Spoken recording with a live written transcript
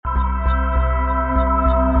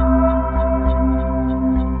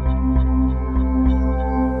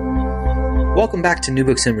Welcome back to New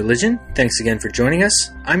Books in Religion. Thanks again for joining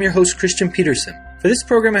us. I'm your host, Christian Peterson. For this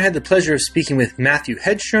program, I had the pleasure of speaking with Matthew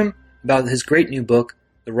Hedstrom about his great new book,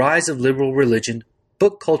 The Rise of Liberal Religion,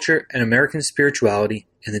 Book Culture and American Spirituality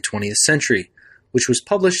in the 20th Century, which was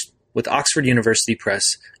published with Oxford University Press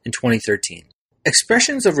in 2013.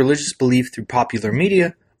 Expressions of religious belief through popular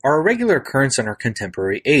media are a regular occurrence in our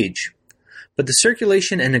contemporary age. But the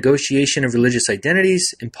circulation and negotiation of religious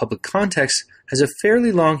identities in public contexts has a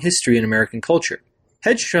fairly long history in American culture.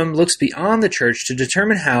 Hedstrom looks beyond the church to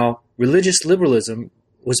determine how religious liberalism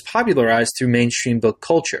was popularized through mainstream book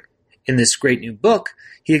culture. In this great new book,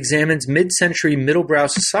 he examines mid-century middle-brow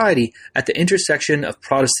society at the intersection of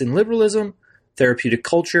Protestant liberalism, therapeutic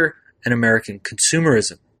culture, and American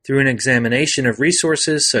consumerism. Through an examination of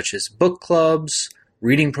resources such as book clubs,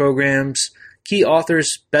 reading programs, key authors,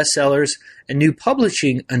 bestsellers, and new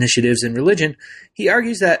publishing initiatives in religion, he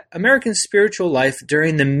argues that American spiritual life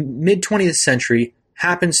during the mid-20th century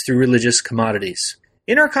happens through religious commodities.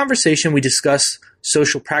 In our conversation, we discuss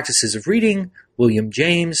social practices of reading, William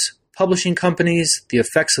James, publishing companies, the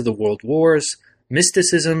effects of the world wars,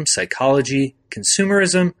 mysticism, psychology,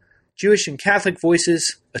 consumerism, Jewish and Catholic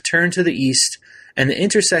voices, a turn to the East, and the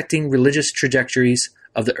intersecting religious trajectories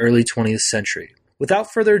of the early 20th century.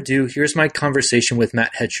 Without further ado, here's my conversation with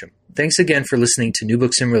Matt Hedstrom. Thanks again for listening to New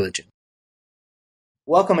Books in Religion.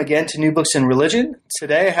 Welcome again to New Books in Religion.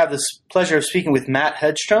 Today I have this pleasure of speaking with Matt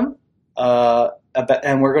Hedstrom,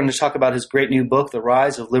 and we're going to talk about his great new book, The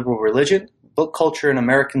Rise of Liberal Religion, Book Culture and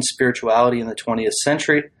American Spirituality in the 20th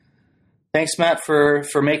Century. Thanks, Matt, for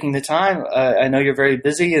making the time. I know you're very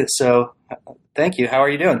busy, so thank you. How are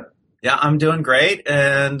you doing? Yeah, I'm doing great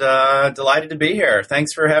and delighted to be here.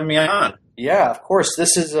 Thanks for having me on. Yeah, of course.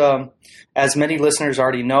 This is, as many listeners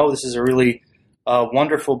already know, this is a really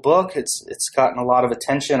wonderful book. It's gotten a lot of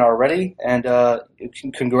attention already, and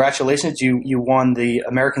congratulations. You won the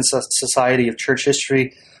American Society of Church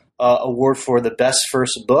History award for the best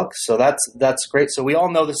first book, so that's great. So we all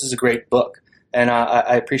know this is a great book, and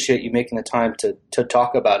I appreciate you making the time to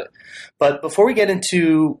talk about it. But before we get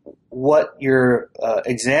into what you're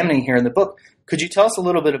examining here in the book, could you tell us a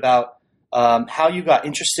little bit about how you got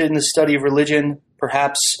interested in the study of religion,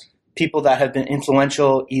 perhaps people that have been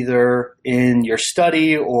influential either in your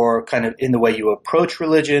study or kind of in the way you approach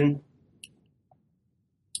religion?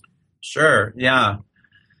 Sure, yeah.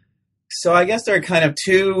 So I guess there are kind of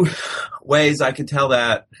two ways I could tell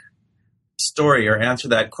that story or answer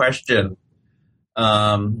that question,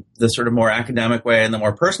 the sort of more academic way and the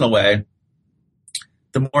more personal way.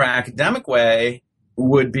 The more academic way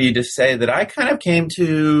would be to say that I kind of came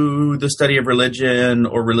to the study of religion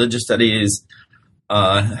or religious studies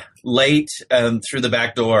late and through the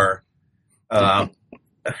back door. I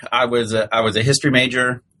was a history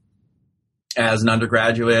major as an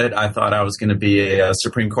undergraduate. I thought I was going to be a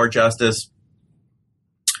Supreme Court justice.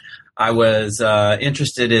 I was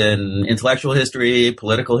interested in intellectual history,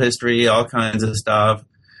 political history, all kinds of stuff.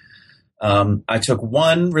 I took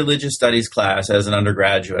one religious studies class as an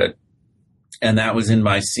undergraduate, and that was in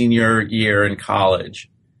my senior year in college.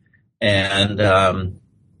 And a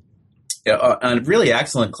really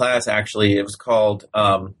excellent class, actually. It was called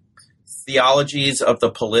Theologies of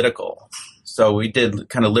the Political. So we did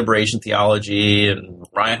kind of liberation theology and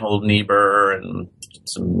Reinhold Niebuhr and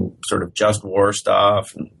some sort of just war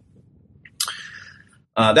stuff. And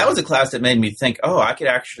that was a class that made me think, I could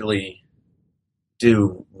actually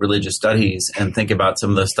do religious studies and think about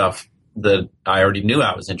some of the stuff that I already knew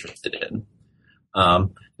I was interested in.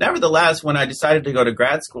 Nevertheless, when I decided to go to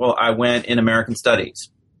grad school, I went in American Studies,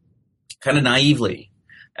 kind of naively,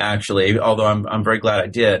 actually, although I'm very glad I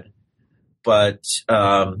did. But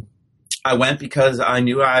I went because I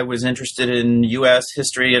knew I was interested in U.S.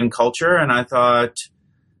 history and culture, and I thought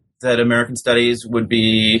that American Studies would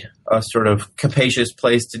be a sort of capacious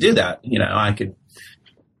place to do that. You know, I could,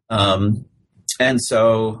 and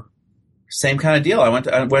so same kind of deal. I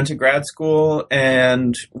went to grad school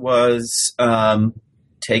and was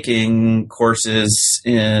taking courses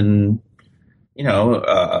in,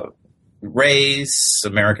 race,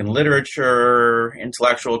 American literature,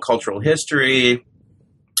 intellectual cultural history,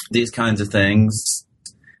 these kinds of things,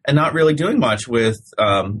 and not really doing much with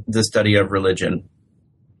the study of religion.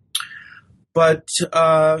 But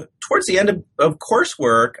towards the end of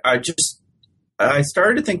coursework, I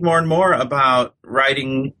started to think more and more about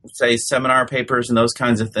writing, say, seminar papers and those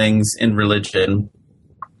kinds of things in religion,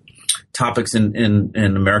 topics in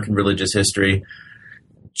American religious history,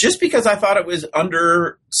 just because I thought it was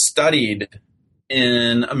understudied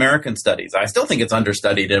in American studies. I still think it's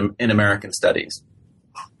understudied in American studies.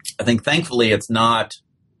 I think, thankfully, it's not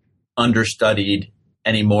understudied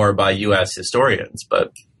anymore by U.S. historians,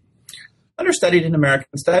 but understudied in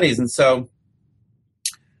American studies. And so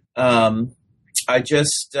I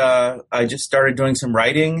just started doing some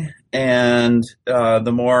writing, and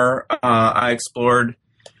the more I explored,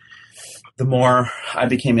 the more I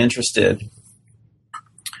became interested.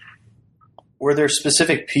 Were there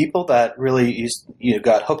specific people that really you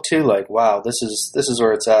got hooked to? Like, wow, this is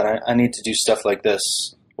where it's at. I need to do stuff like this.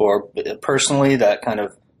 Or personally, that kind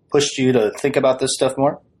of pushed you to think about this stuff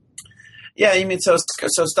more? Yeah, you mean so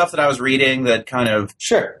stuff that I was reading that kind of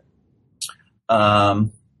sure.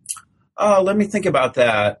 Let me think about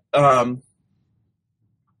that.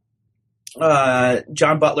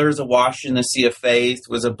 John Butler's Awash in the Sea of Faith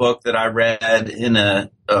was a book that I read in a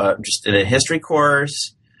history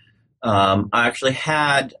course. I actually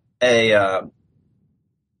had a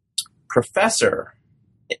professor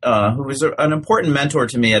who was an important mentor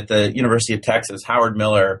to me at the University of Texas, Howard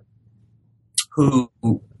Miller, who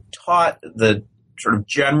taught the sort of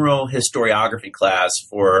general historiography class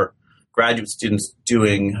for graduate students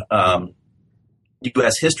doing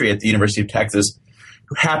U.S. history at the University of Texas,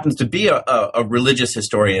 who happens to be a religious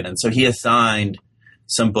historian. And so he assigned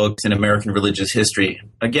some books in American religious history,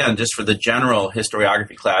 again, just for the general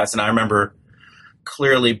historiography class. And I remember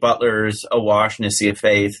clearly Butler's Awash in a Sea of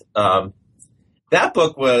Faith. That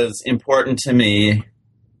book was important to me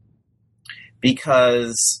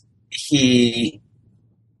because he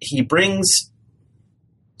brings,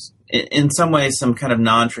 in some ways, some kind of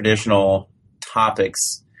non-traditional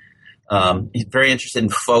topics. He's very interested in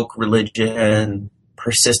folk religion,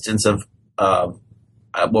 persistence of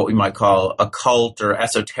what we might call occult or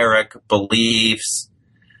esoteric beliefs,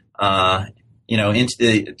 into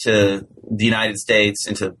the United States,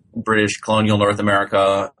 into British colonial North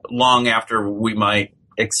America, long after we might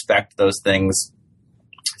expect those things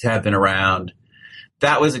to have been around.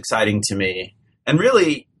 That was exciting to me. And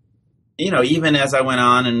really, even as I went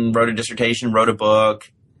on and wrote a dissertation, wrote a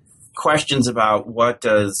book, questions about what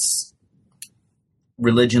does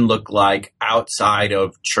religion look like outside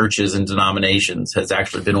of churches and denominations has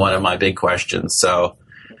actually been one of my big questions. So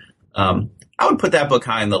I would put that book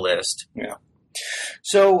high on the list. Yeah.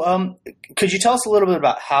 So could you tell us a little bit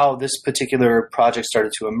about how this particular project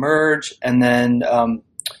started to emerge? And then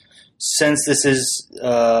since this is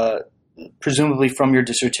presumably from your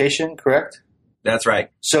dissertation, correct? That's right.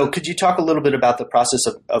 So could you talk a little bit about the process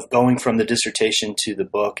of going from the dissertation to the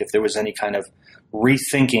book, if there was any kind of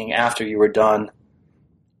rethinking after you were done?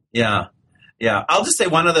 Yeah. I'll just say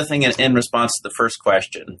one other thing in response to the first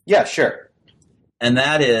question. Yeah, sure. And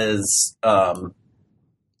that is,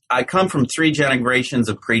 I come from 3 generations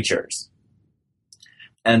of preachers.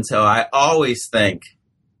 And so I always think,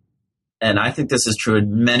 and I think this is true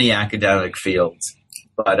in many academic fields,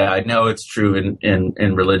 but I know it's true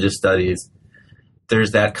in religious studies,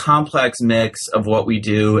 there's that complex mix of what we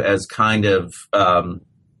do as kind of,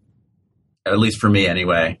 at least for me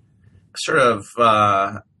anyway, sort of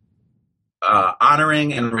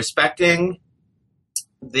honoring and respecting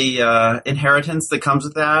the inheritance that comes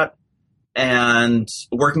with that, and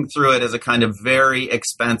working through it as a kind of very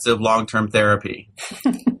expensive long-term therapy.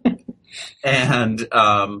 and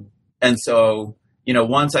so,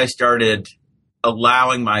 once I started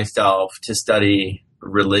allowing myself to study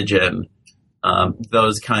religion,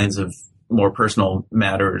 those kinds of more personal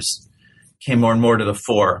matters came more and more to the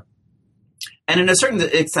fore. And in a certain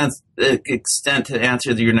extent, to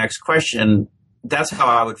answer your next question, that's how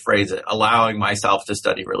I would phrase it, allowing myself to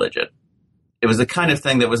study religion. It was the kind of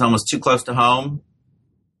thing that was almost too close to home.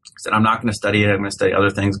 I said, I'm not going to study it. I'm going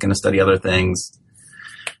to study other things.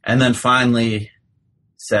 And then finally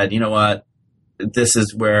said, you know what? This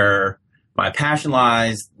is where my passion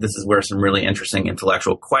lies. This is where some really interesting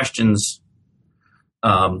intellectual questions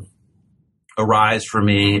arise for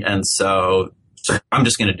me. And so I'm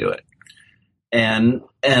just going to do it. And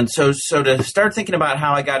so to start thinking about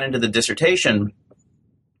how I got into the dissertation,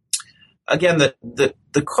 again,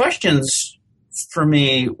 the questions for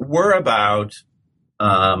me were about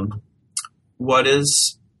what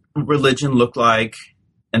does religion look like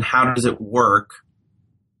and how does it work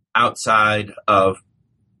outside of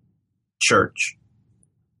church.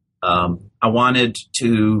 I wanted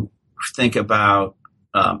to think about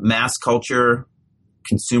mass culture,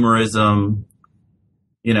 consumerism,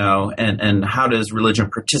 and how does religion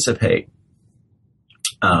participate?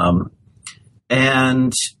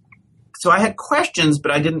 And so I had questions,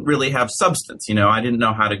 but I didn't really have substance. I didn't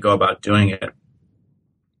know how to go about doing it.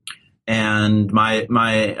 And my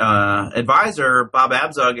advisor, Bob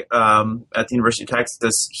Abzug, at the University of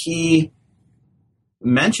Texas, he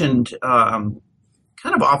mentioned kind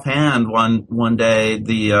of offhand one day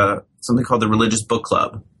the something called the Religious Book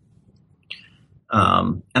Club.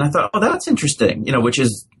 And I thought, oh, that's interesting, which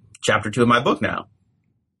is chapter 2 of my book now.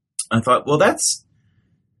 I thought, well, that's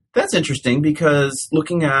interesting because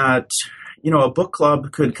looking at, a book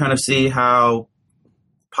club could kind of see how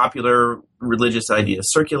popular religious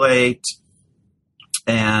ideas circulate.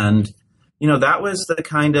 And, that was the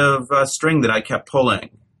kind of string that I kept pulling,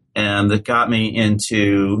 and that got me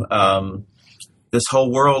into this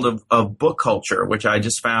whole world of book culture, which I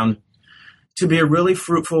just found to be a really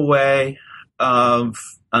fruitful way of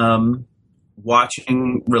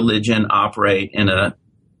watching religion operate in a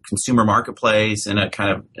consumer marketplace, in a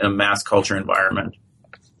kind of a mass culture environment.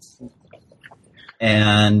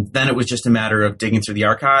 And then it was just a matter of digging through the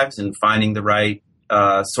archives and finding the right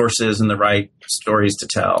sources and the right stories to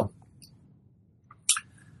tell.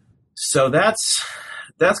 So that's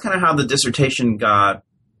kind of how the dissertation got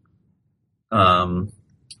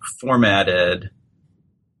formatted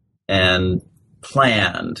and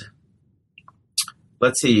planned.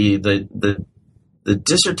 Let's see, the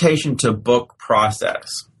dissertation to book process.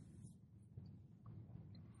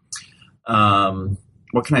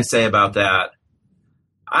 What can I say about that?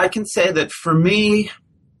 I can say that for me,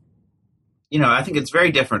 I think it's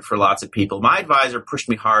very different for lots of people. My advisor pushed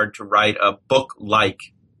me hard to write a book-like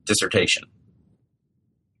dissertation.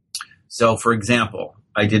 So, for example,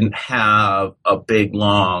 I didn't have a big,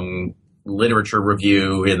 long literature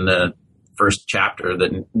review in the first chapter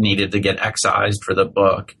that needed to get excised for the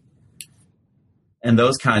book and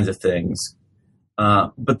those kinds of things.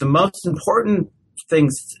 But the most important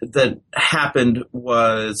things that happened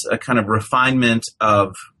was a kind of refinement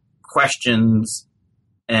of questions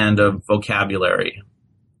and of vocabulary.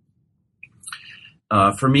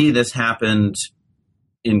 For me, this happened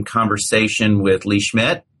in conversation with Lee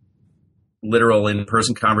Schmidt, literal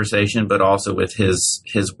in-person conversation, but also with his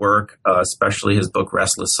work, especially his book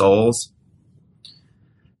Restless Souls.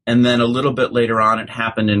 And then a little bit later on, it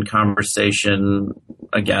happened in conversation,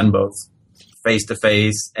 again, both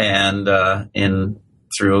face-to-face and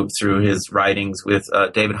through his writings with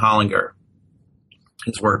David Hollinger,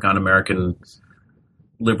 his work on American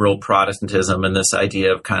liberal Protestantism and this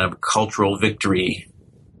idea of kind of cultural victory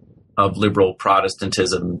of liberal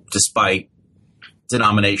Protestantism despite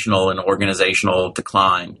denominational and organizational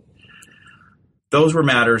decline. Those were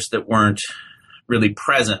matters that weren't really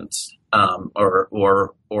present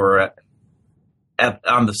or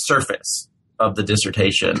on the surface of the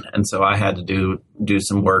dissertation, and so I had to do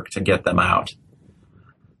some work to get them out.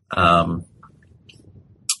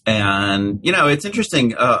 And it's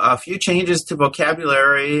interesting. A few changes to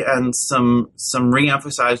vocabulary and some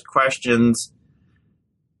re-emphasized questions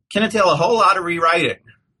can entail a whole lot of rewriting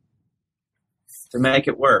to make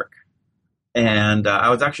it work. And I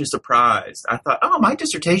was actually surprised. I thought, oh, my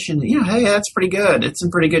dissertation, hey, that's pretty good. It's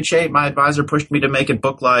in pretty good shape. My advisor pushed me to make it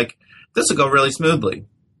book-like. This will go really smoothly.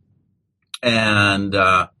 And,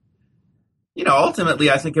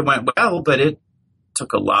 ultimately I think it went well, but it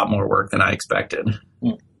took a lot more work than I expected.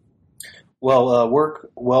 Well, work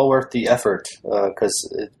well worth the effort,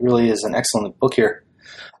 because it really is an excellent book here.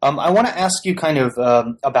 I want to ask you kind of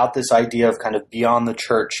about this idea of kind of beyond the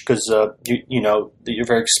church, because you're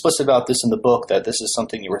very explicit about this in the book, that this is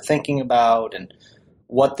something you were thinking about and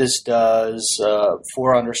what this does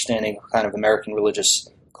for understanding kind of American religious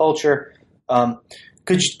culture.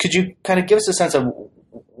 Could you kind of give us a sense of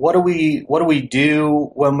what do we do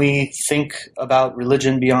when we think about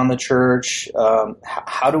religion beyond the church?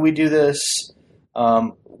 How do we do this?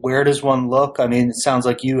 Where does one look? I mean, it sounds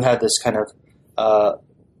like you had this kind of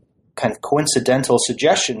coincidental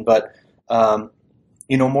suggestion, but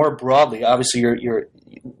more broadly, obviously, you're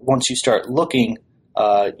once you start looking,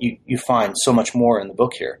 you find so much more in the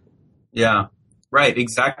book here. Yeah, right,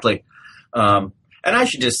 exactly. And I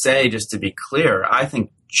should just say, just to be clear, I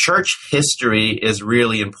think church history is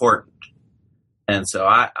really important, and so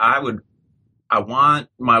I want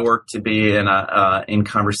my work to be in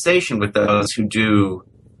conversation with those who do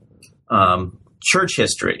church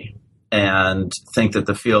history and think that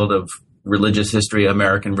the field of religious history,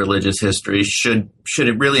 American religious history, should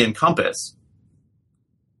it really encompass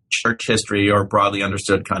church history, or broadly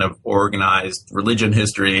understood kind of organized religion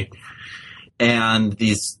history, and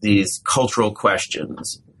these cultural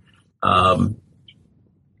questions.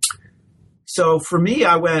 So for me,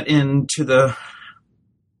 I went into the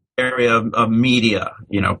area of media,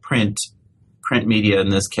 print media in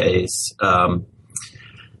this case.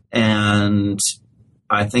 And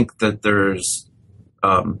I think that there's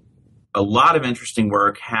a lot of interesting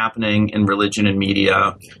work happening in religion and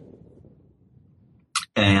media,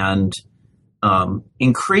 and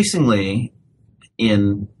increasingly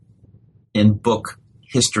in book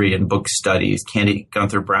history and book studies. Candy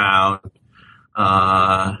Gunther Brown,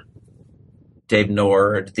 Dave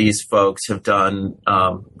Nord, these folks have done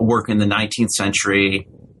work in the 19th century.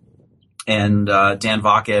 And Dan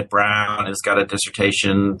Vaca at Brown has got a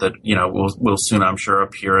dissertation that will soon, I'm sure,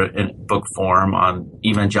 appear in book form on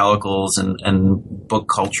evangelicals and book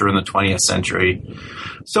culture in the 20th century.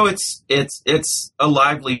 So it's a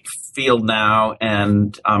lively field now,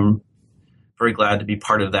 and I'm very glad to be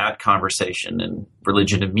part of that conversation. And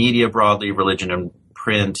religion and media broadly, religion and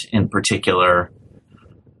print in particular.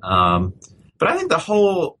 But I think the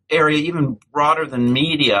whole area, even broader than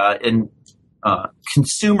media, in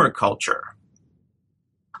consumer culture,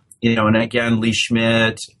 and again, Lee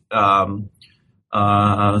Schmidt,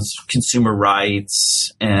 consumer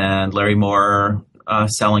rights, and Larry Moore,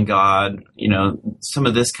 Selling God, some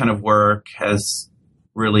of this kind of work has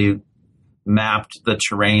really mapped the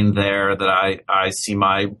terrain there that I see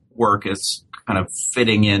my work as kind of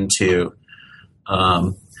fitting into.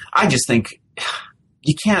 I just think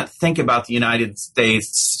you can't think about the United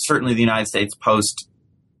States, certainly the United States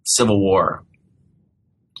post-Civil War,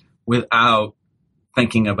 without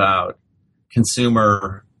thinking about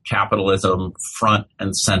consumer capitalism front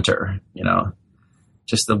and center,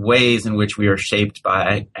 just the ways in which we are shaped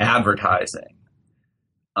by advertising,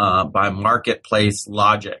 by marketplace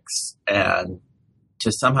logics, and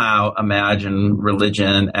to somehow imagine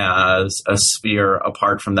religion as a sphere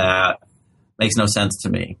apart from that makes no sense to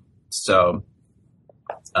me. So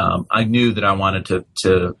I knew that I wanted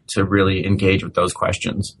to really engage with those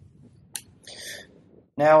questions.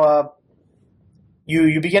 Now,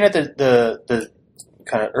 you begin at the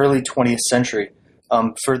kind of early 20th century.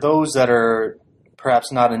 For those that are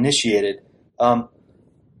perhaps not initiated,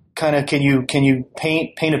 can you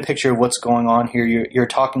paint a picture of what's going on here? You're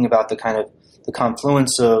talking about the kind of the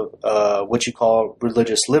confluence of what you call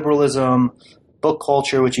religious liberalism, book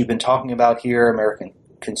culture, which you've been talking about here, American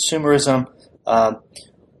consumerism.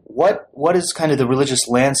 What does kind of the religious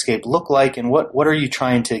landscape look like, and what are you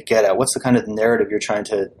trying to get at? What's the kind of narrative you're trying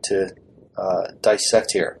to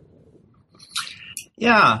dissect here?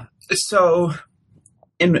 Yeah. So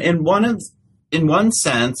in one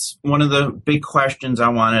sense, one of the big questions I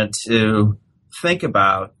wanted to think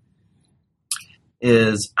about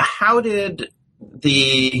is how did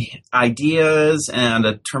the ideas, and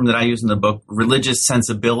a term that I use in the book, religious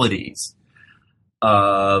sensibilities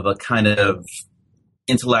of a kind of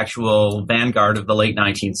intellectual vanguard of the late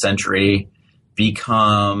 19th century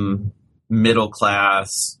become middle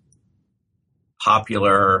class,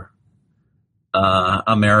 popular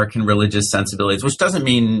American religious sensibilities, which doesn't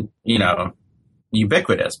mean,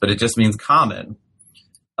 ubiquitous, but it just means common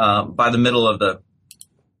by the middle of the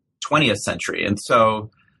 20th century. And so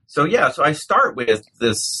I start with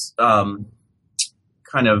this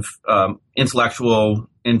kind of intellectual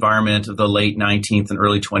environment of the late 19th and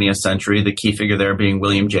early 20th century, the key figure there being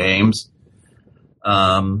William James.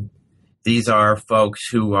 These are folks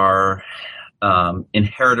who are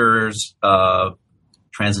inheritors of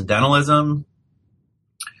transcendentalism.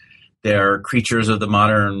 They're creatures of the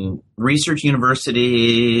modern research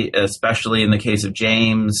university, especially in the case of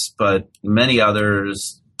James, but many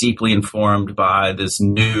others deeply informed by this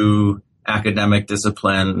new academic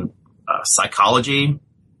discipline, psychology.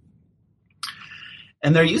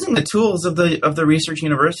 And they're using the tools of the research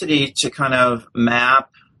university to kind of map,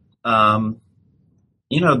 the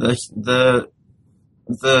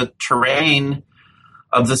terrain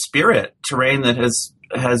of the spirit, terrain that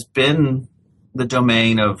has been the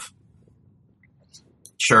domain of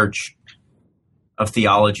church, of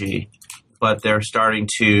theology, but they're starting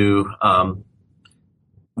to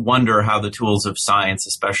wonder how the tools of science,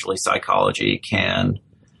 especially psychology, can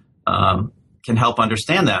help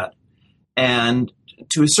understand that. And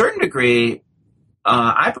to a certain degree,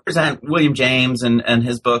 I present William James and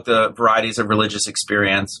his book, The Varieties of Religious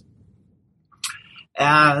Experience,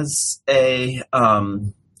 as a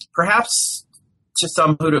perhaps to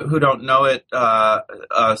some who don't know it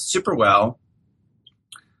super well,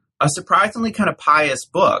 a surprisingly kind of pious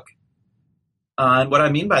book. And what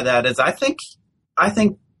I mean by that is I think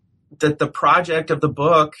that the project of the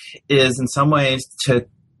book is in some ways to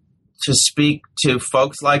speak to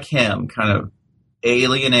folks like him, kind of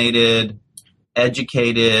alienated,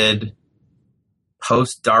 educated,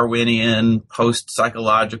 post-Darwinian,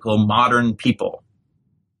 post-psychological, modern people,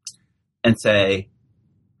 and say,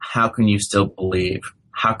 how can you still believe?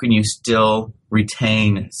 How can you still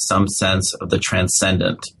retain some sense of the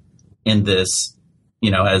transcendent in this,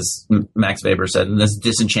 as Max Weber said, in this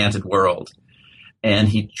disenchanted world? And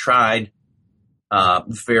he tried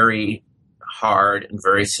very hard and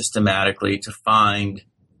very systematically to find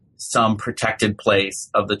some protected place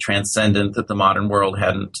of the transcendent that the modern world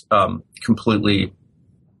hadn't completely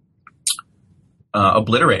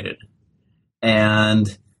obliterated. And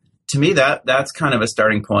to me, that's kind of a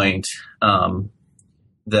starting point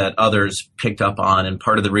that others picked up on, and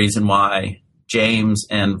part of the reason why James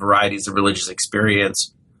and Varieties of Religious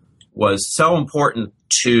Experience was so important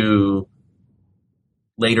to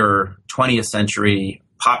later 20th century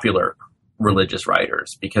popular religious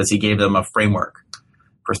writers, because he gave them a framework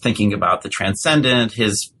for thinking about the transcendent.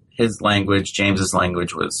 His language, James's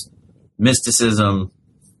language, was mysticism,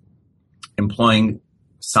 employing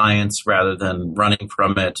science rather than running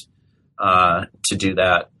from it to do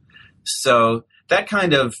that. So that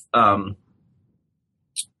kind of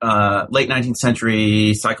late 19th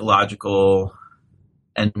century psychological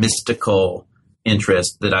and mystical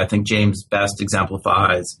interest that I think James best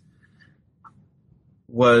exemplifies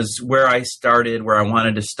was where I started, where I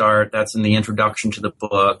wanted to start. That's in the introduction to the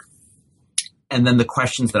book. And then the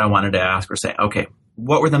questions that I wanted to ask were saying, okay,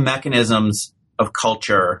 what were the mechanisms of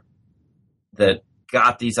culture that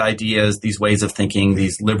got these ideas, these ways of thinking,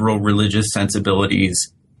 these liberal religious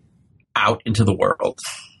sensibilities out into the world?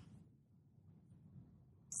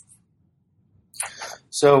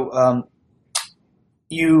 So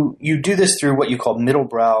you do this through what you call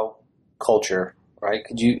middlebrow culture, right?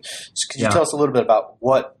 Could you tell us a little bit about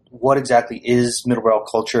what exactly is middlebrow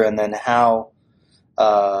culture, and then how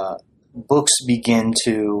books begin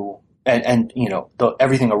to and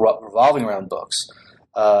everything revolving around books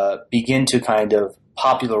begin to kind of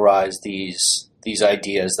popularize these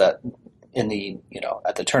ideas that in the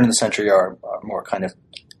at the turn of the century are more kind of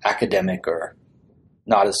academic or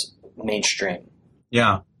not as mainstream.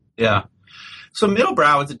 Yeah. So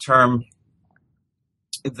middlebrow is a term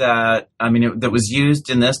that that was used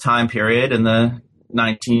in this time period in the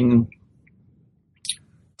 19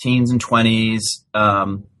 teens and 20s.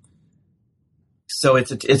 So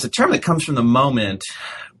it's a term that comes from the moment,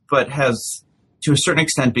 but has to a certain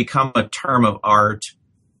extent become a term of art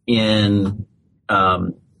in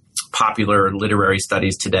popular literary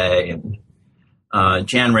studies today. And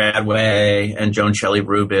Jan Radway and Joan Shelley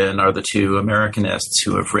Rubin are the two Americanists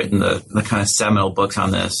who have written the kind of seminal books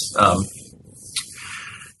on this.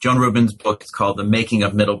 Joan Rubin's book is called The Making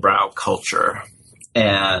of Middlebrow Culture.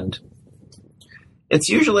 And it's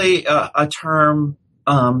usually a term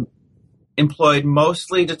employed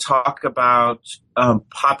mostly to talk about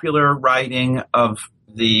popular writing of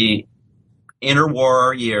the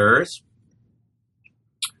interwar years,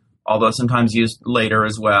 although sometimes used later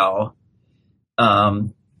as well.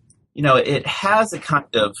 It has a kind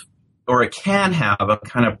of, or it can have a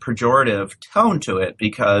kind of pejorative tone to it,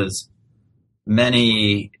 because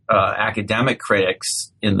many academic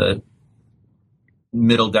critics in the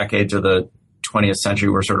middle decades of the 20th century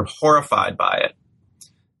were sort of horrified by it,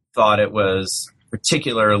 thought it was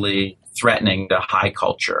particularly threatening to high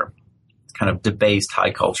culture, kind of debased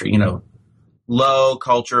high culture, low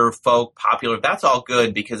culture, folk, popular. That's all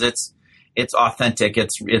good because it's authentic,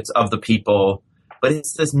 it's of the people, but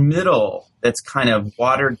it's this middle that's kind of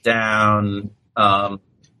watered down,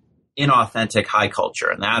 inauthentic high culture,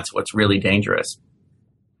 and that's what's really dangerous.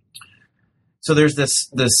 So there's this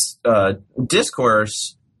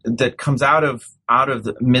discourse that comes out of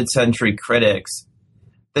the mid-century critics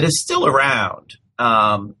that is still around,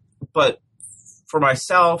 but for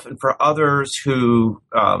myself and for others who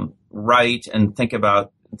write and think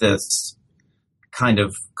about this kind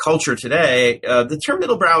of culture today, the term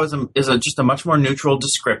middlebrow is just a much more neutral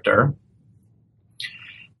descriptor.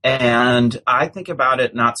 And I think about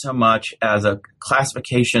it not so much as a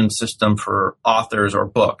classification system for authors or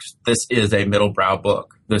books. This is a middlebrow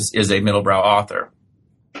book. This is a middlebrow author.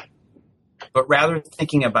 But rather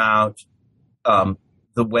thinking about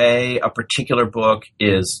the way a particular book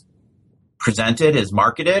is presented, is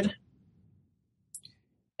marketed,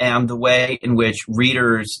 and the way in which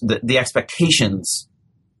readers, the expectations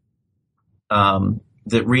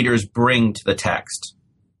that readers bring to the text.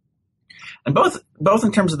 And both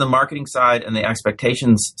in terms of the marketing side and the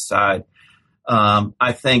expectations side,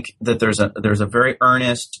 I think that there's a very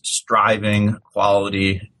earnest, striving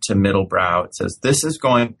quality to middlebrow. It says, this is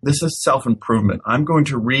self-improvement. I'm going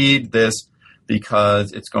to read this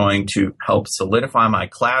because it's going to help solidify my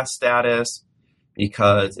class status,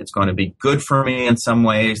 because it's going to be good for me in some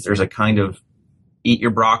ways. There's a kind of eat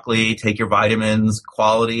your broccoli, take your vitamins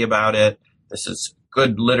quality about it. This is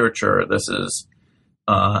good literature. This is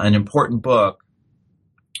an important book.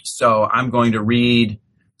 So I'm going to read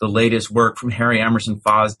the latest work from Harry Emerson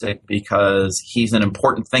Fosdick because he's an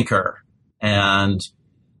important thinker. And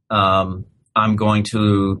I'm going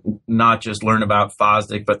to not just learn about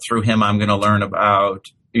Fosdick, but through him I'm going to learn about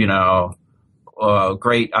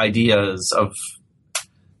great ideas of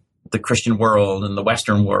the Christian world and the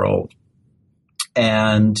Western world.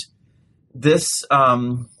 And this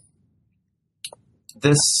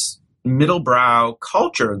middle-brow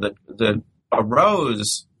culture that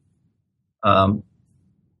arose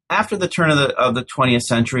after the turn of the 20th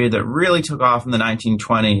century, that really took off in the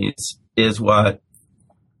 1920s, is what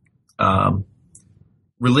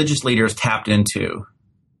religious leaders tapped into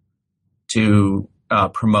to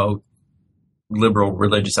promote liberal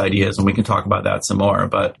religious ideas, and we can talk about that some more.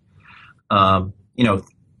 But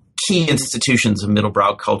key institutions of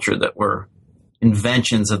middle-brow culture that were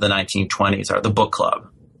inventions of the 1920s are the book club.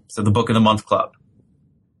 So the Book of the Month Club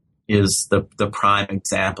is the prime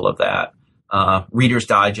example of that. Reader's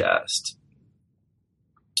Digest,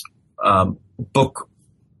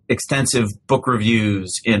 extensive book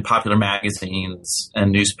reviews in popular magazines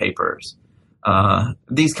and newspapers.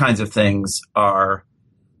 These kinds of things are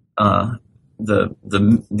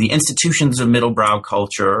the institutions of middle-brow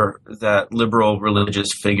culture that liberal religious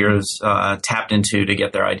figures tapped into to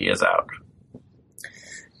get their ideas out.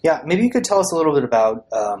 Yeah, maybe you could tell us a little bit about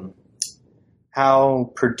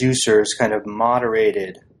how producers kind of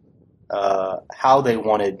moderated how they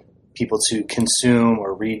wanted people to consume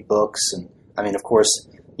or read books. And I mean, of course,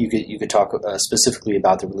 you could talk specifically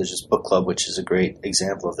about the Religious Book Club, which is a great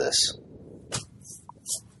example of this.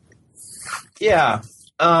 Yeah.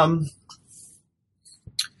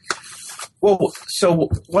 Well, so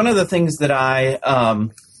one of the things that I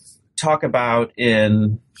talk about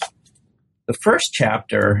in the first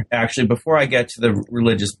chapter, actually, before I get to the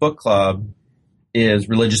Religious Book Club, is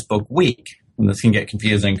Religious Book Week. And this can get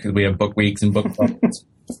confusing because we have book weeks and book clubs,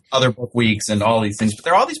 other book weeks and all these things. But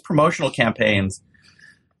there are all these promotional campaigns,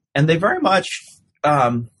 and they very much,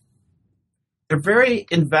 they're very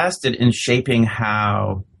invested in shaping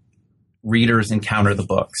how readers encounter the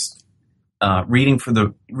books. Reading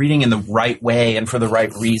in the right way and for the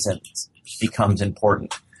right reasons becomes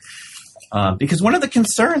important. Because one of the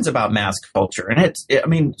concerns about mass culture,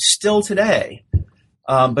 and still today,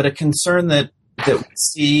 but a concern that we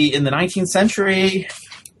see in the 19th century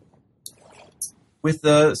with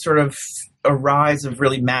the sort of a rise of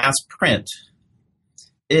really mass print,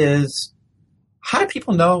 is how do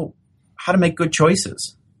people know how to make good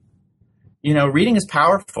choices? Reading is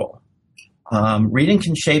powerful. Reading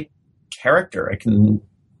can shape character. It can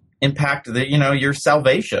impact your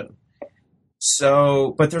salvation.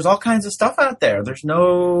 So, but there's all kinds of stuff out there. There's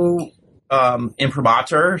no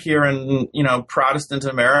imprimatur here in Protestant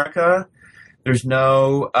America. There's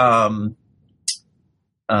no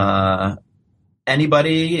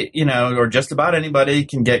anybody, or just about anybody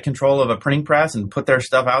can get control of a printing press and put their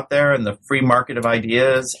stuff out there in the free market of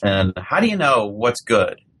ideas. And how do you know what's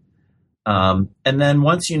good? And then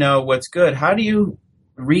once you know what's good, how do you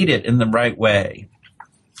read it in the right way?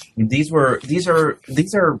 These are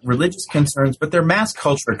religious concerns, but they're mass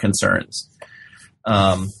culture concerns.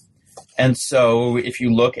 And so if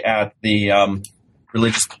you look at the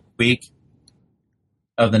Religious Week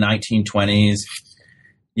of the 1920s,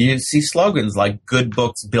 you see slogans like "Good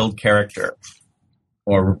books build character,"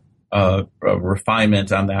 or a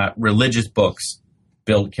refinement on that, "Religious books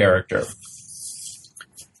build character."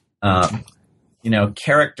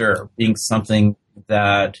 Character being something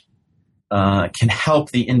that can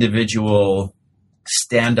help the individual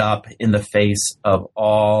stand up in the face of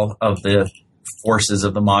all of the forces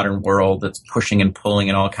of the modern world that's pushing and pulling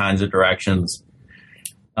in all kinds of directions.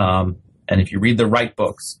 And if you read the right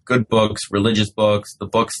books, good books, religious books, the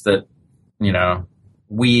books that,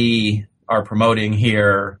 we are promoting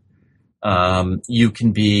here, you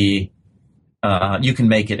can make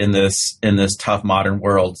it in this tough modern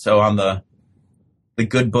world. So on the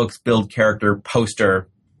Good Books Build Character poster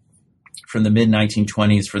from the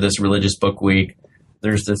mid-1920s for this Religious Book Week,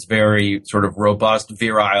 there's this very sort of robust,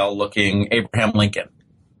 virile-looking Abraham Lincoln,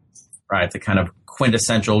 right? The kind of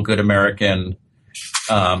quintessential good American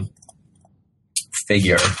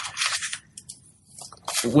figure.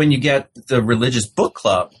 When you get the Religious Book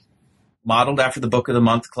Club, modeled after the Book of the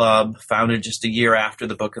Month Club, founded just a year after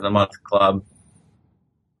the Book of the Month Club,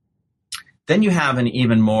 then you have an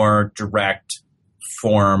even more direct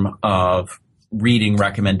form of reading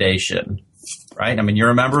recommendation, right? You're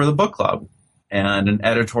a member of the book club, and an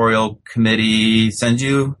editorial committee sends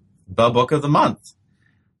you the book of the month.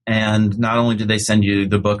 And not only do they send you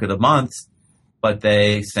the book of the month, but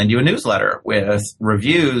they send you a newsletter with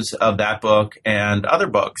reviews of that book and other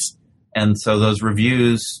books. And so those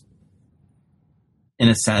reviews, in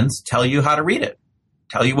a sense, tell you how to read it,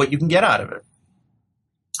 tell you what you can get out of it.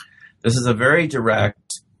 This is a very direct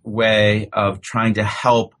way of trying to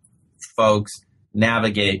help folks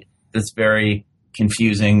navigate this very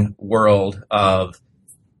confusing world of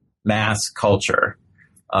mass culture,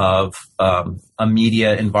 of a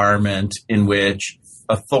media environment in which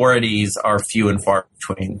authorities are few and far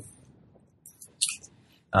between.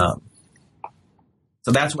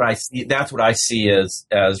 So that's what I see. That's what I see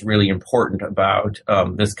as really important about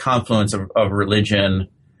this confluence of religion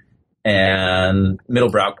and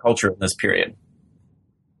middlebrow culture in this period.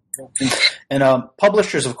 And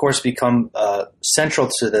publishers, of course, become central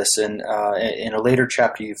to this. And in a later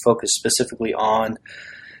chapter, you focus specifically on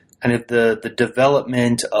kind of the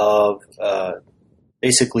development of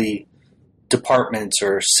basically departments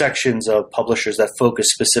or sections of publishers that focus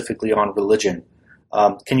specifically on religion.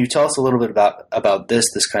 Can you tell us a little bit about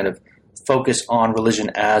this kind of focus on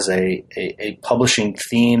religion as a publishing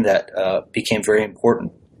theme that became very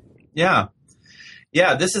important? Yeah.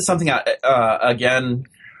 This is something again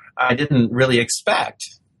I didn't really expect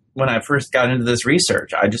when I first got into this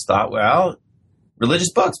research. I just thought, well,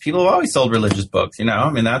 religious books. People have always sold religious books.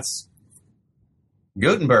 I mean, that's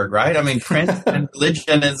Gutenberg, right? I mean, print and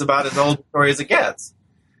religion is about as old a story as it gets.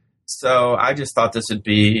 So I just thought this would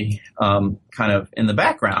be kind of in the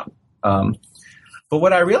background. But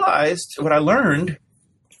what I learned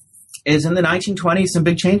is in the 1920s, some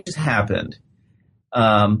big changes happened.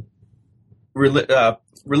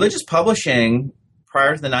 Religious publishing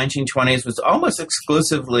prior to the 1920s was almost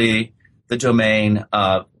exclusively the domain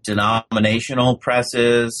of denominational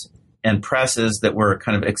presses and presses that were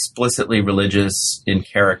kind of explicitly religious in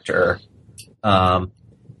character.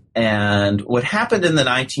 And what happened in the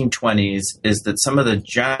 1920s is that some of the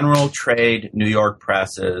general trade New York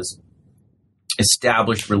presses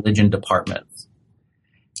established religion departments.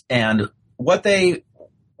 And what they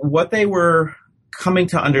were coming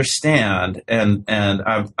to understand, and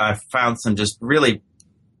I've found some just really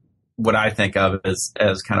what I think of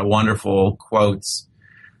as kind of wonderful quotes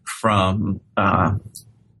from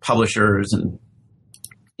publishers and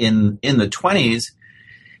in the 20s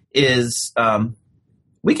is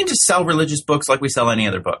we can just sell religious books like we sell any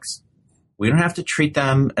other books. We don't have to treat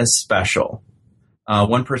them as special.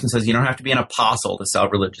 One person says you don't have to be an apostle to sell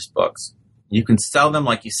religious books. You can sell them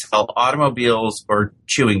like you sell automobiles or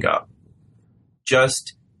chewing gum.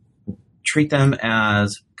 Just treat them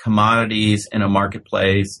as commodities in a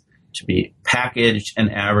marketplace to be packaged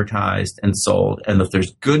and advertised and sold, and that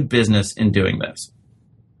there's good business in doing this.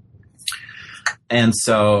 And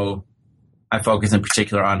so I focus in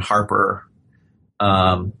particular on Harper,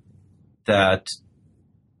 that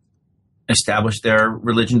established their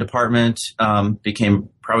religion department, became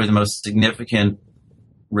probably the most significant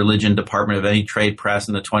religion department of any trade press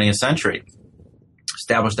in the 20th century.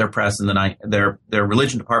 Established their press in their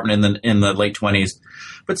religion department in the late 20s,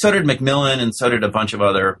 but so did Macmillan, and so did a bunch of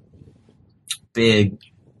other big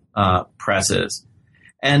presses.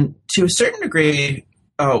 And to a certain degree,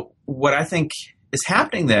 what I think is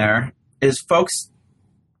happening there is folks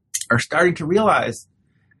are starting to realize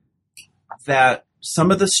that some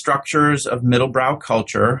of the structures of middlebrow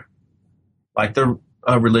culture, like the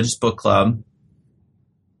religious book club,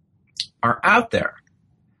 are out there.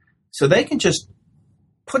 So they can just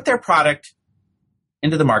put their product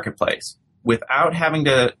into the marketplace without having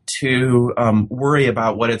to worry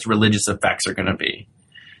about what its religious effects are going to be.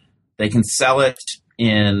 They can sell it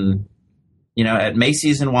in, at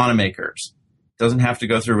Macy's and Wanamaker's. Doesn't have to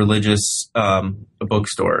go through religious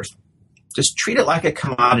bookstores. Just treat it like a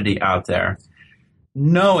commodity out there,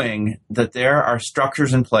 knowing that there are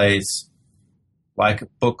structures in place like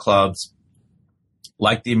book clubs,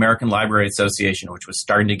 like the American Library Association, which was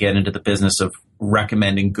starting to get into the business of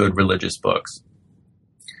recommending good religious books.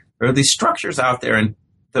 There are these structures out there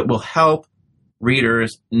that will help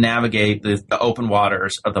readers navigate the open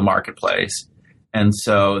waters of the marketplace. And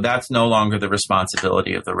so that's no longer the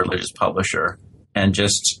responsibility of the religious publisher. And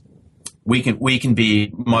just we can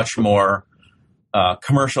be much more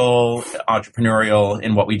commercial, entrepreneurial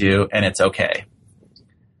in what we do, and it's okay.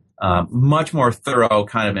 Much more thorough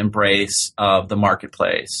kind of embrace of the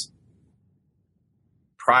marketplace.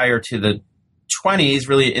 Prior to the 20s,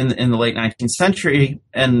 really in the late 19th century,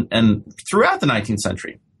 and throughout the 19th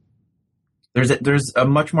century, there's a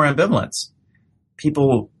much more ambivalence.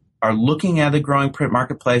 People are looking at the growing print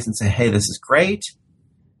marketplace and say, hey, this is great.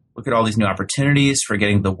 Look at all these new opportunities for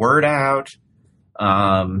getting the word out.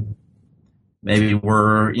 Maybe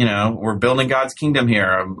we're building God's kingdom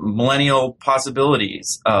here, millennial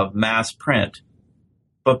possibilities of mass print.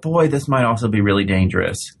 But boy, this might also be really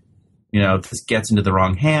dangerous. If this gets into the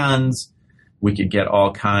wrong hands, we could get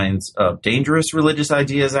all kinds of dangerous religious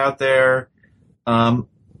ideas out there.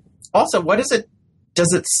 Also, what is it?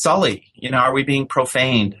 Does it sully? Are we being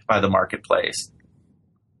profaned by the marketplace?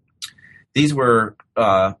 these were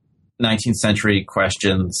 19th century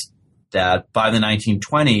questions that by the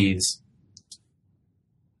 1920s,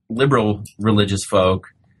 liberal religious folk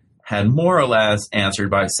had more or less answered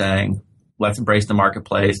by saying, let's embrace the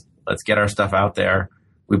marketplace, let's get our stuff out there.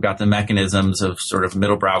 We've got the mechanisms of sort of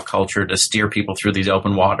middlebrow culture to steer people through these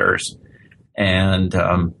open waters. And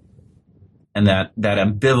that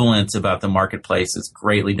ambivalence about the marketplace is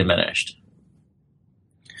greatly diminished.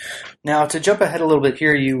 Now, to jump ahead a little bit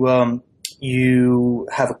here, you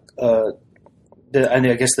have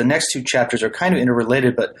I guess the next two chapters are kind of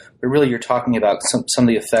interrelated, but really you're talking about some of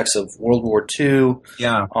the effects of World War II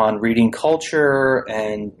on reading culture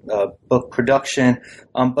and book production,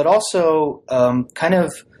 but also kind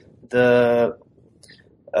of the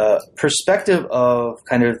perspective of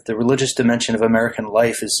kind of the religious dimension of American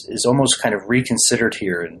life is almost kind of reconsidered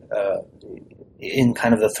here in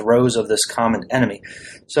kind of the throes of this common enemy.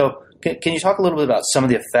 So can you talk a little bit about some of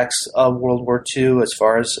the effects of World War II as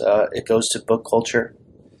far as it goes to book culture?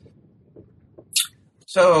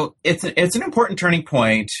 So it's an important turning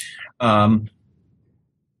point. I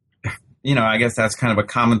guess that's kind of a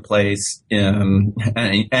commonplace in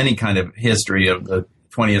any kind of history of the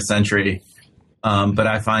 20th century. But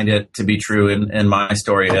I find it to be true in my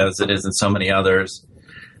story as it is in so many others.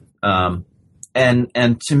 And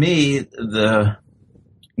to me, the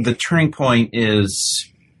turning point is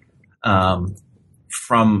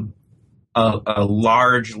from a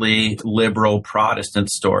largely liberal Protestant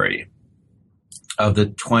story of the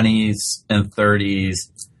 20s and 30s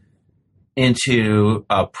into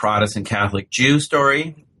a Protestant Catholic Jew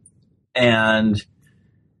story. And,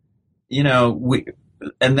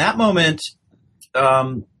 and that moment,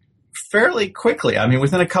 fairly quickly, I mean,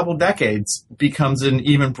 within a couple decades, becomes an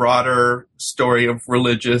even broader story of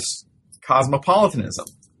religious cosmopolitanism.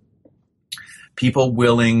 People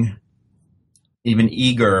willing, even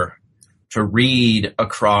eager, to read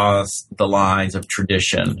across the lines of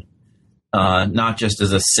tradition, not just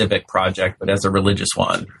as a civic project, but as a religious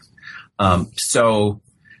one. So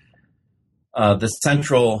the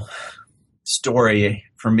central story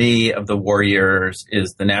for me of the war years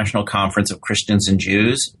is the National Conference of Christians and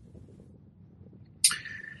Jews,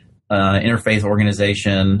 interfaith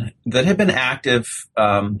organization that had been active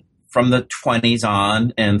from the 20s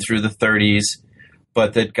on and through the 30s,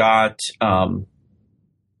 but that got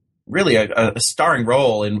really a starring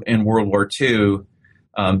role in World War II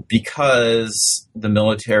because the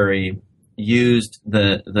military used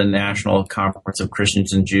the National Conference of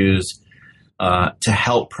Christians and Jews to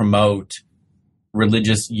help promote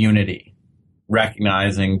religious unity,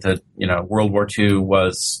 recognizing that, World War II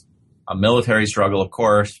was a military struggle, of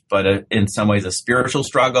course, but in some ways a spiritual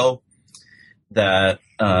struggle, that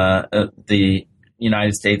the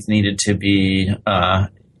United States needed to be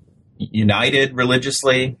united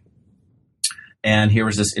religiously. And here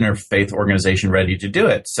was this interfaith organization ready to do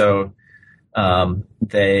it. So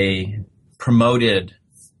they promoted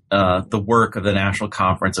the work of the National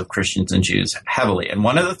Conference of Christians and Jews heavily. And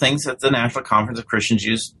one of the things that the National Conference of Christian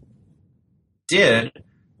Jews did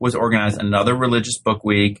was organize another religious book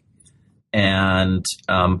week and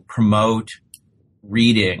promote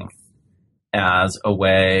reading as a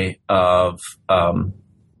way of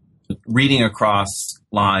reading across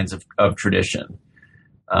lines of tradition.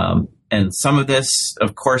 And some of this,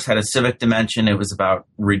 of course, had a civic dimension. It was about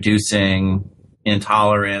reducing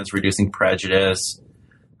intolerance, reducing prejudice,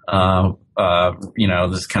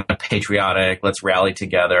 this kind of patriotic, let's rally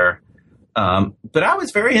together. But I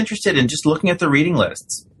was very interested in just looking at the reading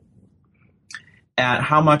lists, at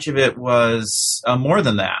how much of it was more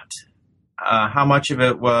than that. How much of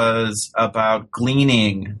it was about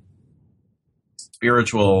gleaning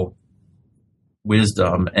spiritual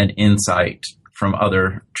wisdom and insight from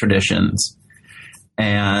other traditions.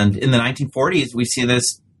 And in the 1940s, we see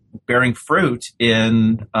this bearing fruit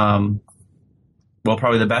in,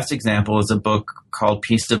 probably the best example is a book called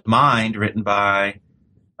Peace of Mind, written by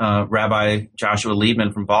Rabbi Joshua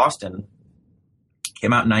Liebman from Boston.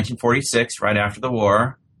 Came out in 1946, right after the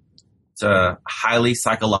war. It's a highly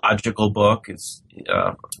psychological book.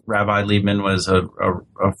 Rabbi Liebman was a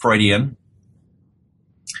Freudian.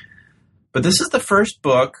 But this is the first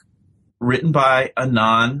book written by a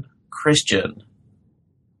non-Christian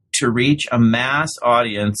to reach a mass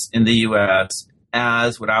audience in the U.S.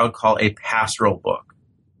 as what I would call a pastoral book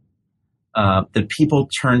that people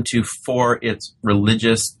turn to for its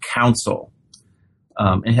religious counsel.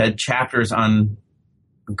 It had chapters on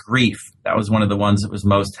grief. That was one of the ones that was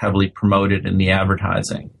most heavily promoted in the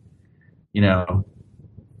advertising.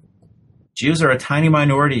 Jews are a tiny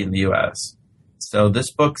minority in the U.S., so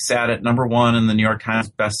this book sat at number one in the New York Times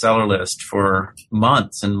bestseller list for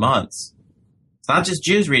months and months. It's not just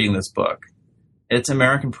Jews reading this book. It's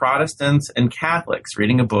American Protestants and Catholics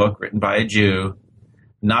reading a book written by a Jew,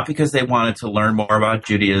 not because they wanted to learn more about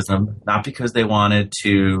Judaism, not because they wanted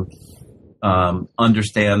to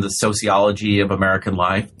understand the sociology of American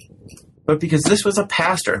life, but because this was a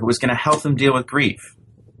pastor who was going to help them deal with grief.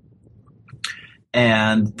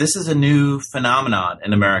 And this is a new phenomenon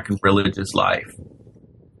in American religious life,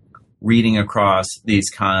 reading across these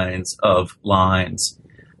kinds of lines.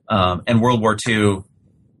 And World War II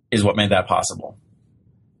is what made that possible.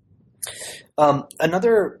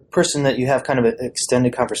 Another person that you have kind of an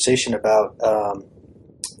extended conversation about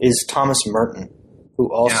is Thomas Merton,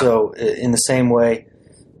 who also, in the same way,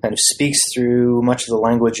 kind of speaks through much of the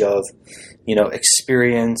language of,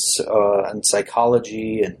 experience and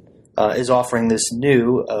psychology, and is offering this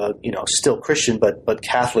new, still Christian but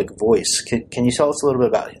Catholic voice. Can you tell us a little bit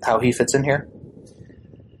about how he fits in here?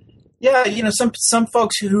 Yeah, some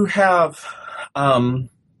folks who have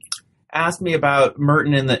asked me about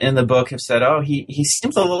Merton in the book have said, "Oh, he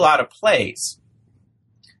seems a little out of place."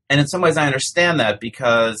 And in some ways, I understand that,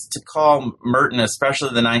 because to call Merton, especially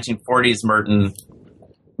the 1940s Merton,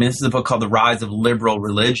 this is a book called The Rise of Liberal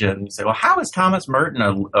Religion. You say, well, how is Thomas Merton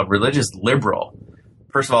a religious liberal?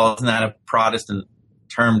 First of all, isn't that a Protestant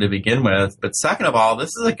term to begin with? But second of all, this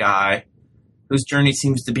is a guy whose journey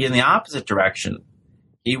seems to be in the opposite direction.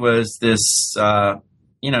 He was this,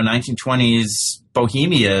 1920s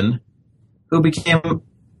bohemian who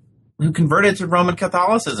converted to Roman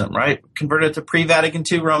Catholicism, right? Converted to pre-Vatican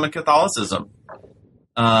II Roman Catholicism,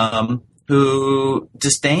 who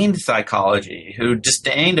disdained psychology, who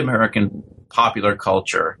disdained American popular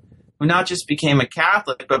culture, who not just became a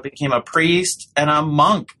Catholic, but became a priest and a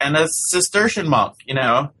monk and a Cistercian monk,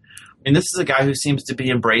 this is a guy who seems to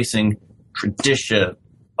be embracing tradition,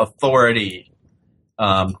 authority,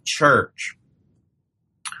 church.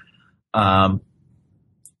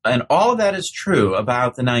 And all of that is true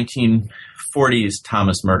about the 1940s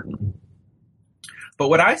Thomas Merton. But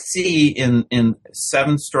what I see in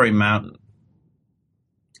Seven Storey Mountain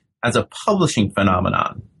as a publishing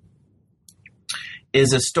phenomenon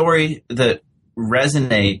is a story that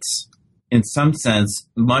resonates in some sense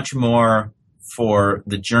much more for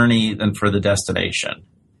the journey than for the destination.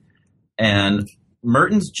 And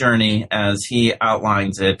Merton's journey, as he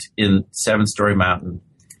outlines it in Seven Storey Mountain,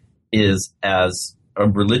 is as a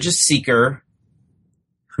religious seeker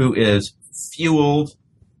who is fueled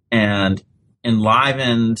and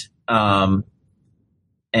enlivened and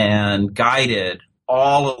guided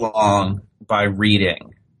all along by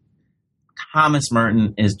reading. Thomas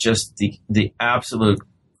Merton is just the absolute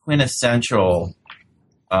quintessential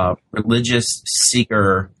religious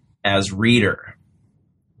seeker as reader.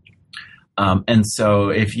 And so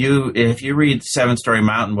if you read Seven Storey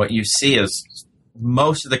Mountain, what you see is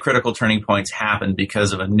most of the critical turning points happen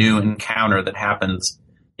because of a new encounter that happens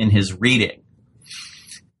in his reading.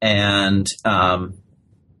 And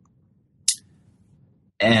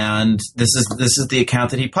this is the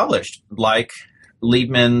account that he published. Like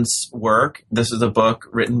Liebman's work, this is a book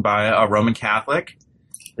written by a Roman Catholic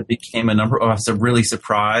that became a really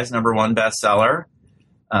surprise number one bestseller.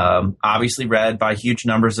 Obviously read by huge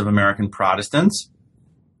numbers of American Protestants.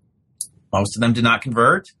 Most of them did not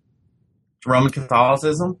convert to Roman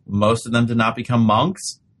Catholicism. Most of them did not become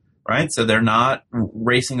monks, right? So they're not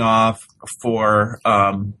racing off for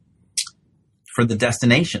the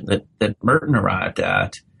destination that Merton arrived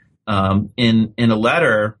at. In a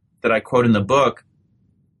letter that I quote in the book,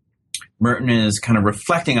 Merton is kind of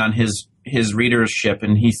reflecting on his readership,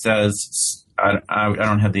 and he says, I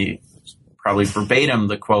don't have the probably verbatim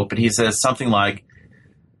the quote, but he says something like,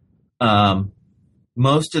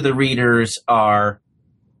 most of the readers are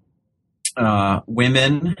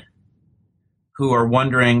women who are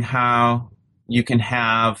wondering how you can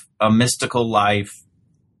have a mystical life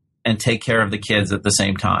and take care of the kids at the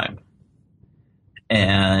same time.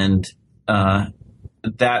 And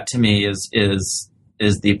that to me is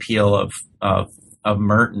the appeal of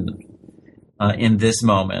Merton in this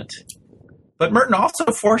moment. But Merton also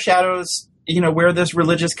foreshadows, where this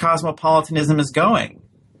religious cosmopolitanism is going.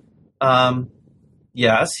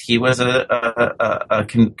 Yes, he was a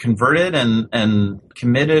converted and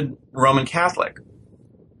committed Roman Catholic,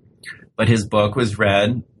 but his book was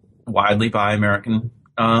read widely by American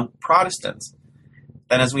Protestants.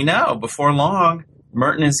 Then, as we know, before long,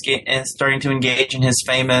 Merton is starting to engage in his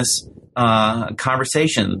famous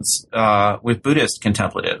conversations with Buddhist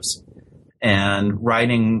contemplatives and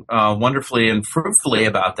writing wonderfully and fruitfully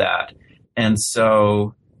about that. And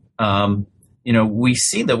so, we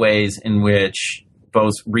see the ways in which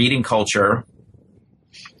both reading culture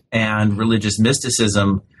and religious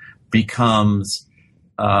mysticism becomes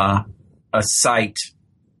a site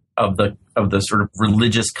of the sort of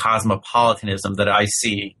religious cosmopolitanism that I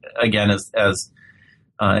see, again, as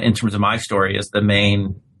in terms of my story, as the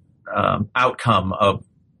main outcome of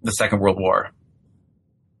the Second World War.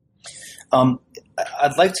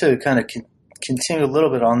 I'd like to kind of continue a little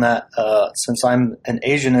bit on that, since I'm an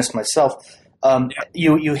Asianist myself.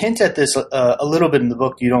 You hint at this a little bit in the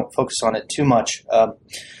book. You don't focus on it too much,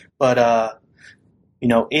 but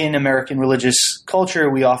in American religious culture,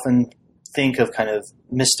 we often think of kind of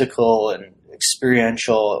mystical and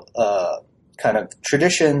experiential kind of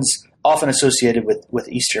traditions, often associated with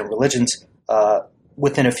Eastern religions,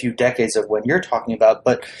 within a few decades of when you're talking about.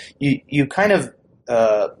 But you kind of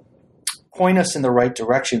point us in the right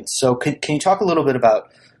direction. So can you talk a little bit about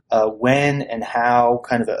when and how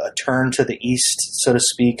kind of a turn to the East, so to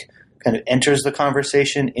speak, kind of enters the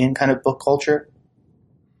conversation in kind of book culture?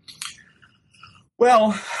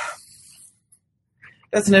 Well,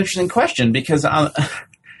 that's an interesting question, because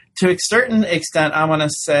to a certain extent, I want to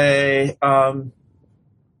say,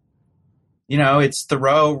 it's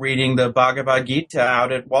Thoreau reading the Bhagavad Gita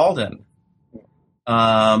out at Walden.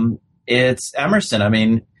 It's Emerson. I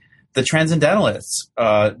mean, the Transcendentalists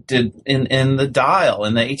did in the Dial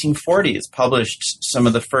in the 1840s published some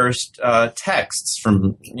of the first texts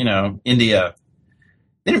from India.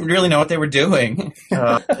 They didn't really know what they were doing.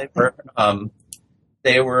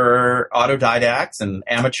 They were autodidacts and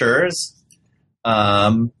amateurs,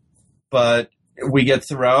 but we get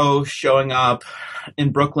Thoreau showing up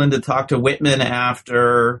in Brooklyn to talk to Whitman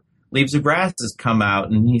after Leaves of Grass has come out,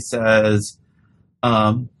 and he says,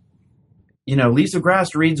 Leaves of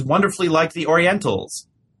Grass reads wonderfully like the Orientals.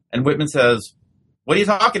 And Whitman says, what are you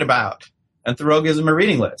talking about? And Thoreau gives him a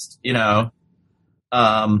reading list,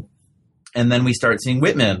 And then we start seeing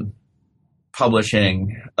Whitman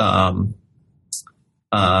publishing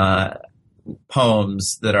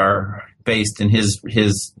poems that are based in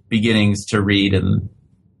his beginnings to read in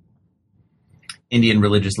Indian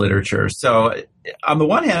religious literature. So on the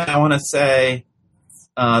one hand, I want to say,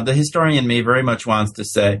 the historian in me very much wants to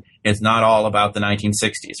say it's not all about the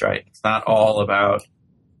 1960s, right? It's not all about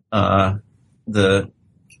the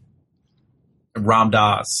Ram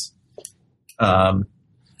Dass.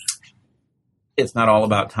 It's not all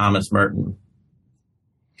about Thomas Merton.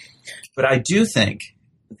 But I do think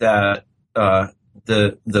that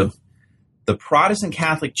the Protestant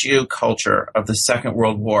Catholic Jew culture of the Second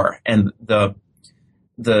World War and the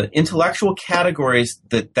intellectual categories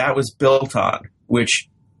that was built on, which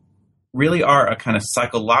really are a kind of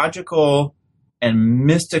psychological and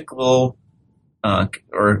mystical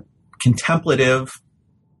or contemplative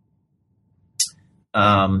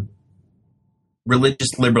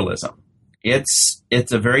religious liberalism. It's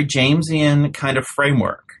a very Jamesian kind of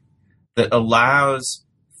framework that allows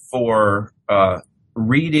for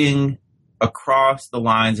reading across the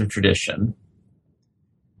lines of tradition.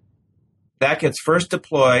 That gets first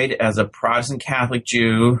deployed as a Protestant Catholic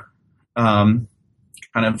Jew kind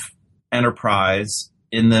of enterprise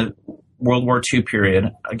in the World War II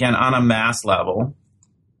period, again on a mass level.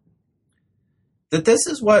 That this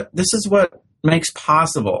is what makes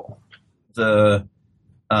possible the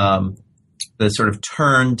sort of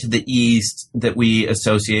turn to the East that we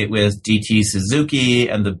associate with D.T. Suzuki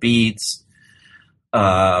and the Beats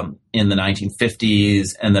in the 1950s,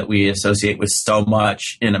 and that we associate with so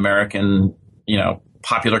much in American,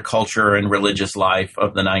 popular culture and religious life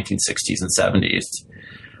of the 1960s and 70s.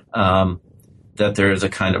 That there is a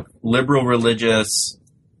kind of liberal religious,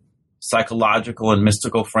 psychological, and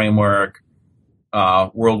mystical framework.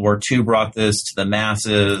 World War II brought this to the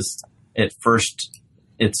masses. It's first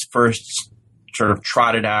sort of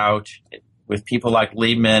trotted out with people like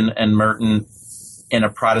Liebman and Merton in a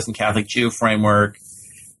Protestant Catholic Jew framework,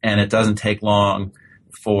 and it doesn't take long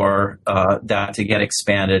for that to get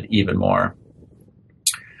expanded even more.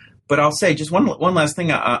 But I'll say just one last thing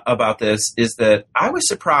about this is that I was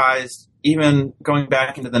surprised, even going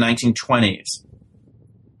back into the 1920s,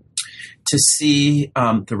 to see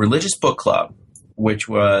the Religious Book Club, which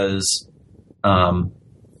was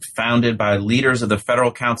founded by leaders of the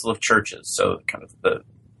Federal Council of Churches, so kind of the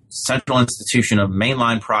central institution of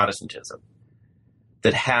mainline Protestantism,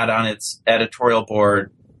 that had on its editorial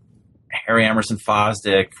board Harry Emerson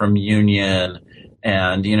Fosdick from Union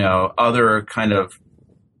and, other kind of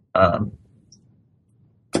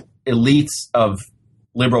elites of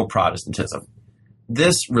liberal Protestantism.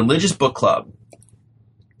 This religious book club,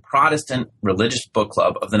 Protestant religious book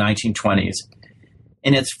club of the 1920s,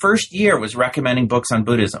 in its first year was recommending books on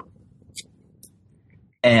Buddhism.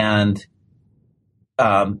 And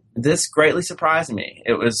this greatly surprised me.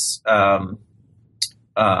 It was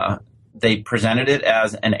they presented it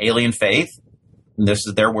as an alien faith. And this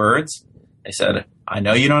is their words. They said, I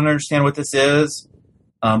know you don't understand what this is,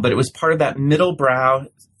 but it was part of that middle brow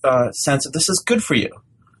sense of this is good for you.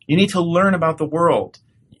 You need to learn about the world.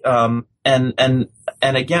 And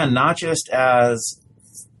again, not just as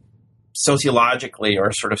sociologically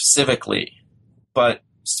or sort of civically, but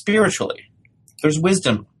spiritually. There's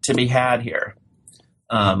wisdom to be had here.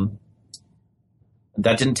 That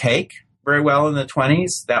didn't take very well in the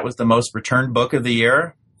 1920s. That was the most returned book of the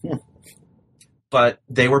year. But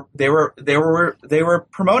they were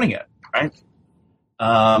promoting it, right?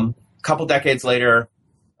 A couple decades later,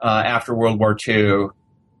 after World War II,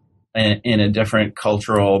 in a different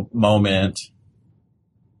cultural moment,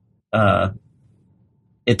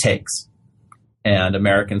 it takes, and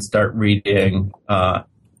Americans start reading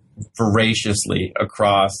voraciously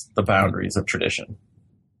across the boundaries of tradition.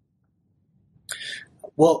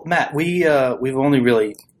 Well, Matt, we've only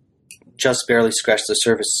really just barely scratched the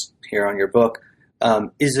surface here on your book.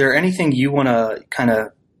 Is there anything you want to kind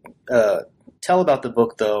of tell about the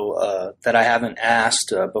book, though, that I haven't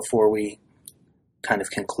asked before we kind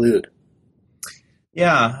of conclude?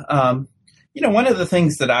 Yeah. One of the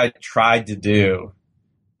things that I tried to do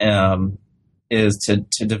is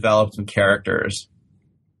to develop some characters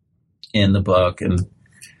in the book, and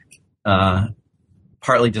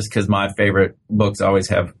partly just because my favorite books always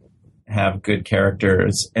have good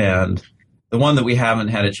characters, and the one that we haven't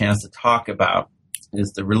had a chance to talk about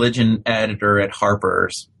is the religion editor at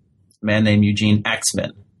Harper's, a man named Eugene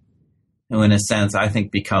Exman, who in a sense I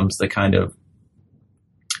think becomes the kind of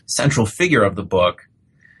central figure of the book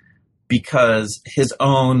because his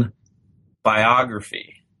own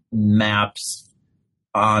biography maps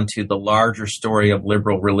onto the larger story of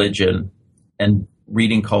liberal religion and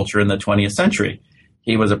reading culture in the 20th century.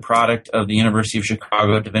 He was a product of the University of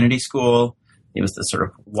Chicago Divinity School. He was the sort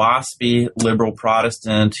of waspy liberal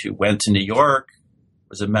Protestant who went to New York,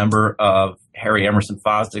 was a member of Harry Emerson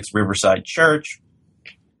Fosdick's Riverside Church,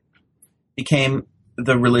 became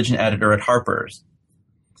the religion editor at Harper's.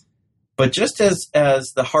 But just as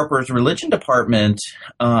the Harper's religion department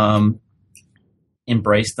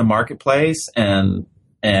embraced the marketplace and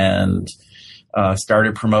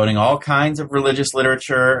started promoting all kinds of religious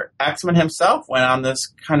literature, Exman himself went on this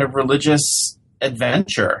kind of religious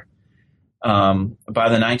adventure. By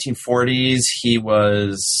the 1940s, he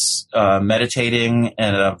was meditating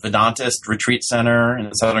at a Vedantist retreat center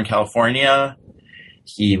in Southern California.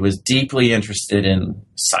 He was deeply interested in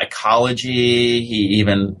psychology. He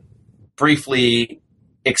even briefly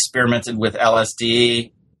experimented with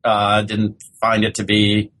LSD, didn't find it to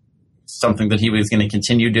be something that he was going to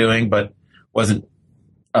continue doing, but wasn't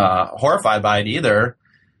horrified by it either.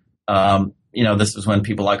 This was when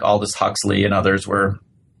people like Aldous Huxley and others were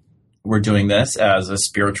doing this as a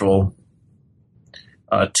spiritual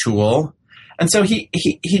tool. And so he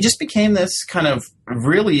just became this kind of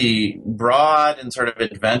really broad and sort of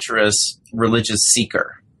adventurous religious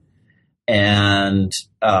seeker. And,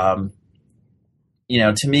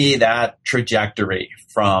 to me, that trajectory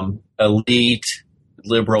from elite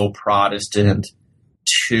liberal Protestant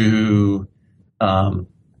to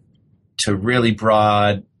really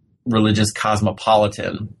broad religious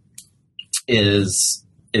cosmopolitan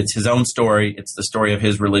it's his own story. It's the story of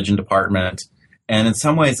his religion department. And in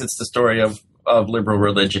some ways, it's the story of liberal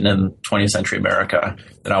religion in 20th century America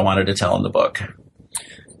that I wanted to tell in the book.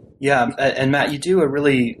 Yeah. And Matt, you do a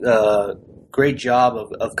really great job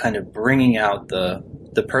of kind of bringing out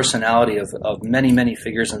the personality of many, many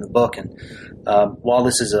figures in the book. And while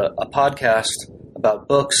this is a podcast about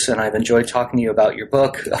books, and I've enjoyed talking to you about your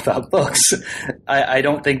book about books, I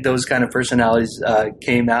don't think those kind of personalities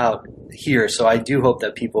came out here. So I do hope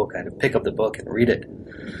that people kind of pick up the book and read it.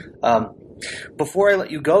 Before I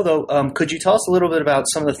let you go, though, could you tell us a little bit about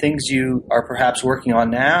some of the things you are perhaps working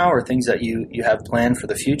on now, or things that you have planned for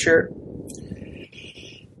the future?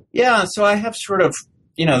 Yeah, so I have sort of,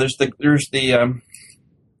 there's the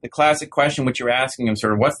classic question which you're asking of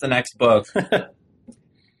sort of what's the next book,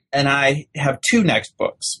 and I have two next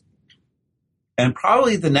books, and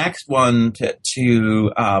probably the next one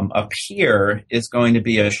to appear is going to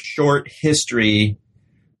be a short history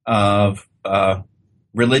of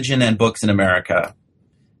religion and books in America,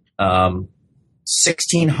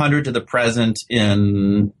 1600 to the present,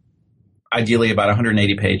 in ideally about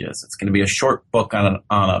 180 pages. It's going to be a short book on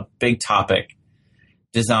a big topic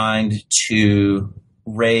designed to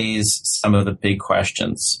raise some of the big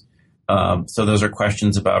questions. So those are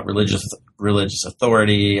questions about religious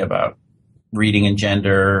authority, about reading and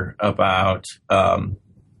gender, about the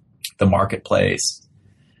marketplace.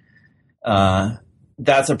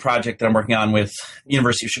 that's a project that I'm working on with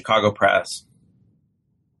University of Chicago Press.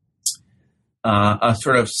 A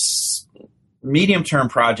sort of medium-term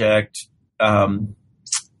project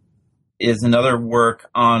is another work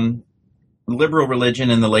on liberal religion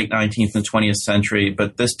in the late 19th and 20th century,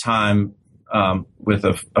 but this time with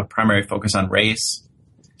a primary focus on race.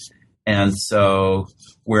 And so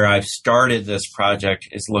where I've started this project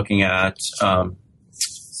is looking at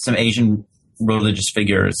some Asian religious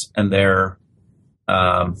figures and their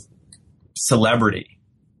celebrity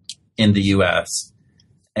in the U.S.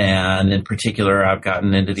 And in particular, I've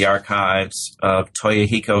gotten into the archives of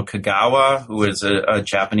Toyohiko Kagawa, who is a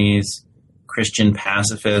Japanese Christian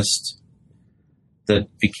pacifist that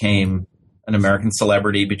became an American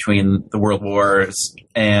celebrity between the World Wars,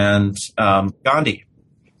 and Gandhi.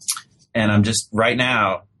 And I'm just right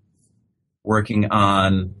now working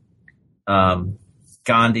on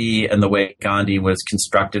Gandhi and the way Gandhi was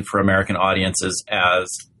constructed for American audiences as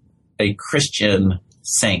a Christian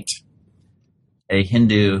saint, a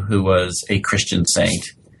Hindu who was a Christian saint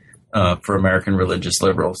for American religious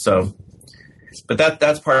liberals. So, but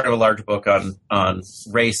that's part of a larger book on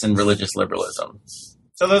race and religious liberalism.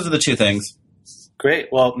 So those are the two things. Great.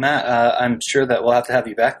 Well, Matt, I'm sure that we'll have to have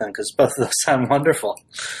you back then because both of those sound wonderful.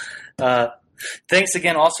 Thanks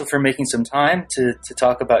again also for making some time to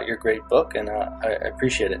talk about your great book, and I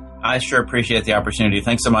appreciate it. I sure appreciate the opportunity.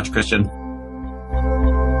 Thanks so much, Christian.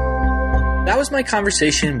 That was my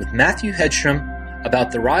conversation with Matthew Hedstrom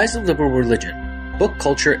about The Rise of Liberal Religion, Book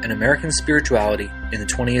Culture and American Spirituality in the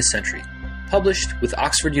 20th Century, published with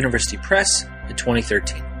Oxford University Press in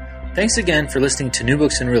 2013. Thanks again for listening to New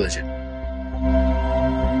Books in Religion.